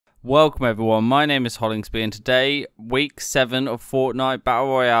Welcome everyone, my name is Hollingsbee and today, week 7 of Fortnite Battle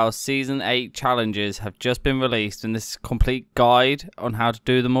Royale Season 8 challenges have just been released and this is a complete guide on how to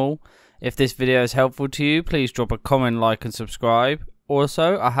do them all. If this video is helpful to you, please drop a comment, like and subscribe.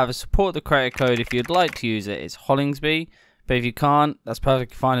 Also, I have a support the creator code if you'd like to use it, it's Hollingsbee. But if you can't, that's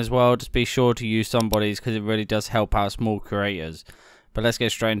perfectly fine as well, just be sure to use somebody's because it really does help out small creators. But let's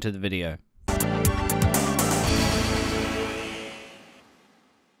get straight into the video.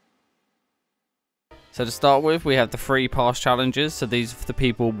 So to start with, we have the free pass challenges, so these are for the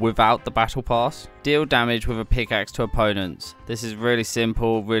people without the battle pass. Deal damage with a pickaxe to opponents. This is really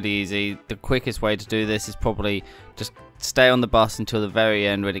simple, really easy. The quickest way to do this is probably just stay on the bus until the very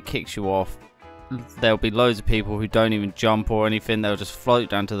end when it kicks you off. There'll be loads of people who don't even jump or anything, they'll just float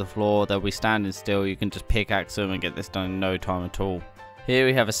down to the floor, they'll be standing still, you can just pickaxe them and get this done in no time at all. Here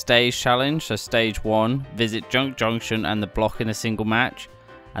we have a stage challenge, so stage 1, visit Junction and the block in a single match.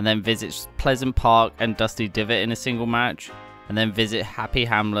 And then visit Pleasant Park and Dusty Divot in a single match, and then visit Happy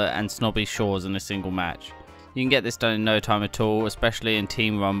Hamlet and Snobby Shores in a single match. You can get this done in no time at all, especially in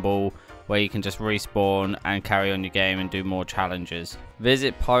Team Rumble, where you can just respawn and carry on your game and do more challenges.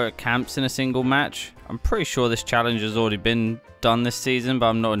 Visit Pirate Camps in a single match. I'm pretty sure this challenge has already been done this season, but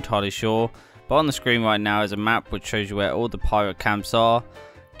I'm not entirely sure. But on the screen right now is a map which shows you where all the pirate camps are.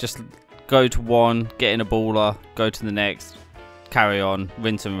 Just go to one, get in a baller, go to the next, carry on,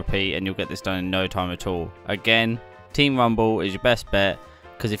 rinse and repeat, and you'll get this done in no time at all. Again, Team Rumble is your best bet,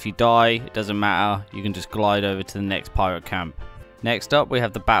 because if you die, it doesn't matter, you can just glide over to the next pirate camp. Next up, we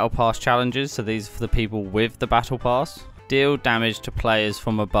have the Battle Pass challenges, so these are for the people with the Battle Pass. Deal damage to players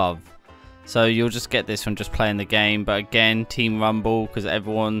from above. So you'll just get this from just playing the game, but again, Team Rumble, because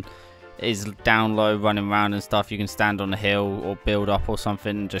everyone is down low running around and stuff, you can stand on a hill or build up or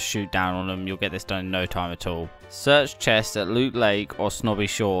something and just shoot down on them. You'll get this done in no time at all. Search chests at Loot Lake or Snobby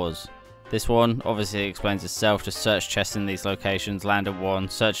Shores. This one obviously explains itself. Just search chests in these locations, land at one,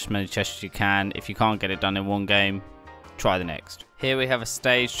 search as many chests as you can. If you can't get it done in one game, try the next. Here we have a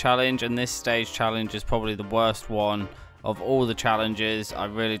stage challenge, and this stage challenge is probably the worst one of all the challenges. I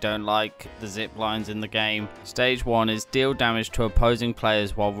really don't like the zip lines in the game. Stage 1 is deal damage to opposing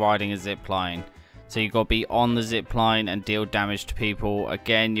players while riding a zip line. So you've got to be on the zip line and deal damage to people.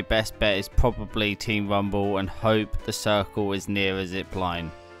 Again, your best bet is probably Team Rumble and hope the circle is near a zip line.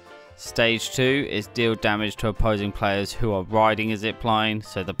 Stage 2 is deal damage to opposing players who are riding a zip line.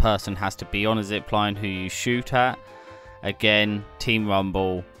 So the person has to be on a zip line who you shoot at. Again, Team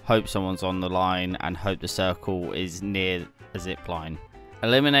Rumble, hope someone's on the line and hope the circle is near a zip line.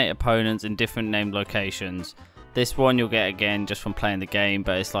 Eliminate opponents in different named locations. This one you'll get again just from playing the game,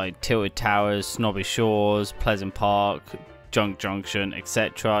 but it's like Tilted Towers, Snobby Shores, Pleasant Park, Junction,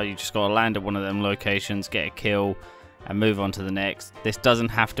 etc. You just got to land at one of them locations, get a kill and move on to the next. This doesn't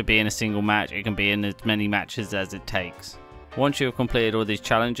have to be in a single match, it can be in as many matches as it takes. Once you have completed all these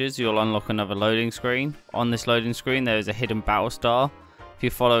challenges, you'll unlock another loading screen. On this loading screen there is a hidden battle star. If you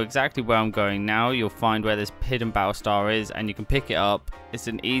follow exactly where I'm going now, you'll find where this hidden battle star is and you can pick it up. It's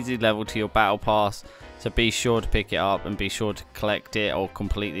an easy level to your battle pass, so be sure to pick it up and be sure to collect it or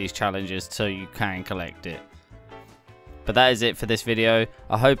complete these challenges so you can collect it. But that is it for this video.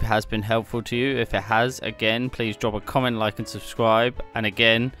 I hope it has been helpful to you. If it has, again, please drop a comment, like and subscribe. And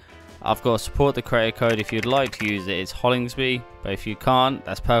again, I've got a support the creator code if you'd like to use it, it's Hollingsbee. But if you can't,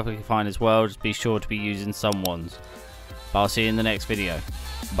 that's perfectly fine as well, just be sure to be using someone's. But I'll see you in the next video.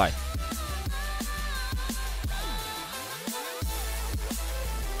 Bye.